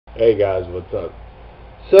Hey guys, what's up?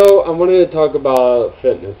 So, I wanted to talk about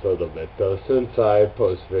fitness a little bit though, since I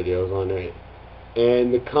post videos on it.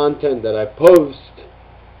 And the content that I post,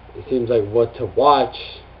 it seems like what to watch.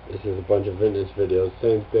 This is a bunch of fitness videos.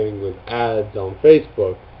 Same thing with ads on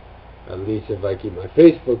Facebook. At least if I keep my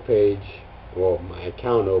Facebook page, well, my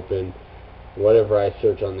account open, whatever I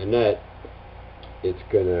search on the net, it's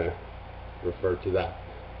gonna refer to that.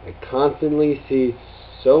 I constantly see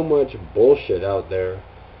so much bullshit out there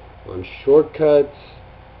on shortcuts,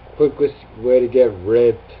 quickest way to get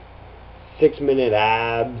ripped, 6-minute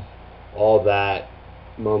abs, all that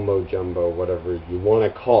mumbo jumbo, whatever you want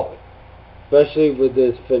to call it. Especially with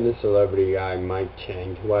this fitness celebrity guy, Mike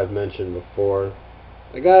Chang, who I've mentioned before.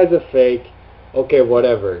 The guy's a fake. Okay,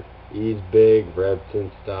 whatever. He's big, ripped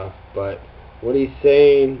and stuff, but what he's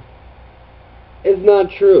saying is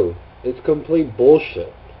not true. It's complete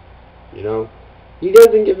bullshit. You know? He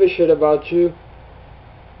doesn't give a shit about you.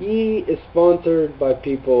 He is sponsored by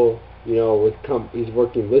people, you know, with he's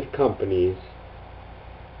working with companies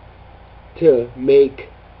to make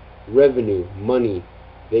revenue, money.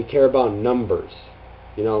 They care about numbers.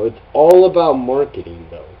 You know, it's all about marketing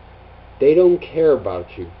though. They don't care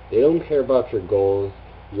about you. They don't care about your goals,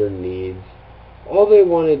 your needs. All they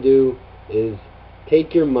want to do is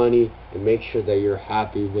take your money and make sure that you're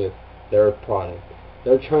happy with their product.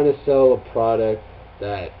 They're trying to sell a product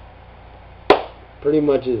that pretty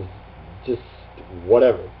much is just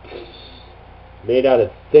whatever, made out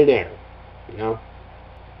of thin air, you know?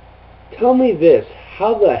 Tell me this,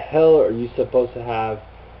 how the hell are you supposed to have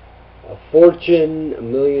a fortune, $1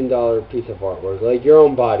 million piece of artwork, like your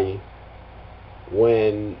own body,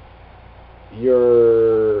 when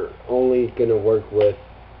you're only going to work with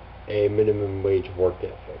a minimum wage work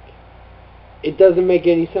ethic? It doesn't make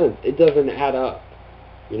any sense. It doesn't add up,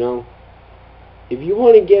 you know? If you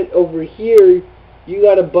want to get over here, you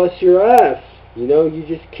gotta bust your ass. You know, you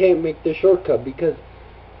just can't make the shortcut, because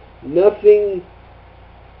nothing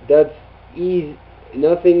that's easy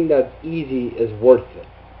is worth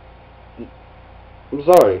it. I'm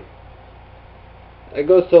sorry. It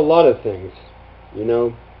goes to a lot of things. You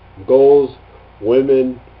know, goals,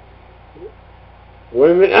 women.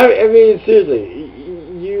 I mean,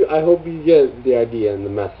 seriously. I hope you get the idea and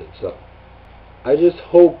the message. So, I just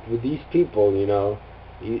hope with these people, you know,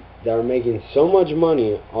 that are making so much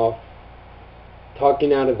money off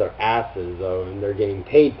talking out of their asses, though, and they're getting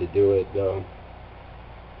paid to do it, though,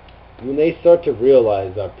 when they start to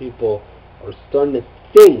realize that people are starting to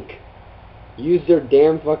think, use their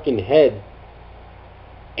damn fucking head,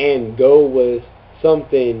 and go with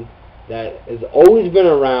something that has always been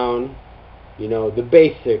around, you know, the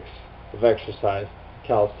basics of exercise,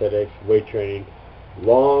 calisthenics, weight training,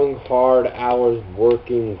 long, hard hours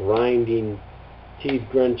working, grinding,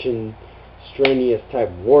 teeth-grunching, strenuous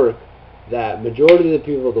type work that majority of the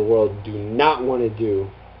people of the world do not want to do.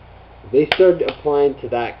 They start applying to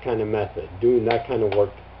that kind of method, doing that kind of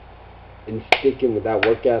work, and sticking with that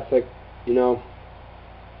work ethic, you know,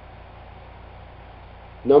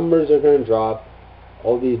 numbers are going to drop.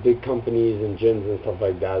 All these big companies and gyms and stuff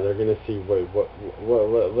like that, they're going to see, wait,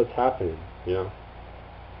 what's happening, you know?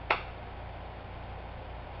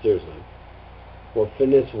 Seriously. Well,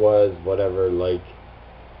 fitness was whatever, like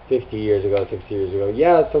 50 years ago, 60 years ago.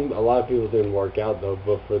 Yeah, a lot of people didn't work out though,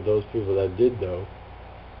 but for those people that did though,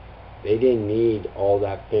 they didn't need all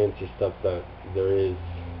that fancy stuff that there is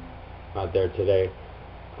out there today.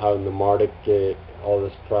 Out in the market, all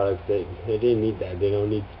this product, they didn't need that. They don't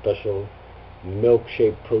need special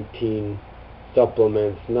milkshake protein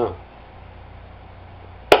supplements. No.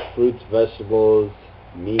 Fruits, vegetables,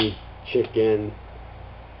 meat, chicken,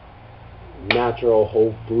 natural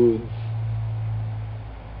whole foods,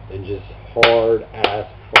 and just hard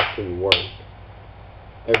ass fucking work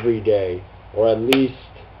every day, or at least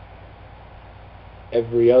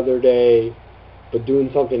every other day, but doing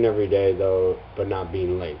something every day though, but not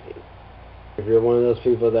being lazy. If you're one of those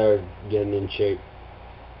people that are getting in shape,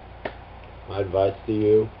 my advice to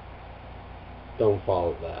you, don't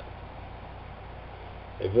follow that.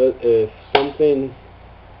 If something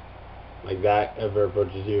like that ever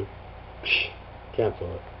approaches you,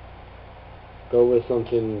 cancel it. Go with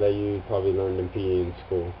something that you probably learned in PE in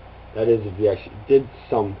school. That is, if you actually did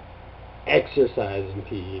some exercise in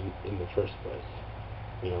PE in the first place.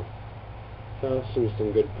 You know, so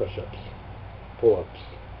some good push-ups, pull-ups,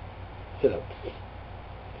 sit-ups,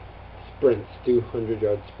 sprints. Do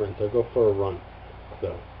 100-yard sprints, or go for a run.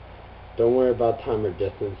 So don't worry about time or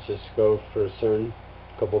distance. Just go for a certain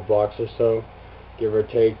couple blocks or so, give or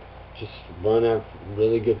take. Just run at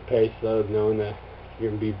really good pace though, knowing that you're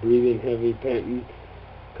going to be breathing heavy, panting,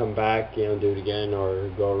 come back, do it again, or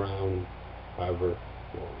go around however,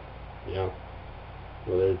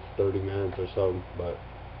 whether it's 30 minutes or so, but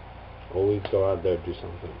always go out there, do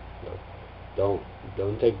something. So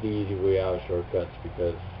don't take the easy way out, shortcuts,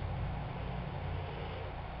 because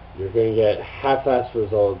you're going to get half-assed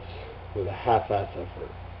results with a half-assed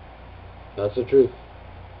effort. That's the truth.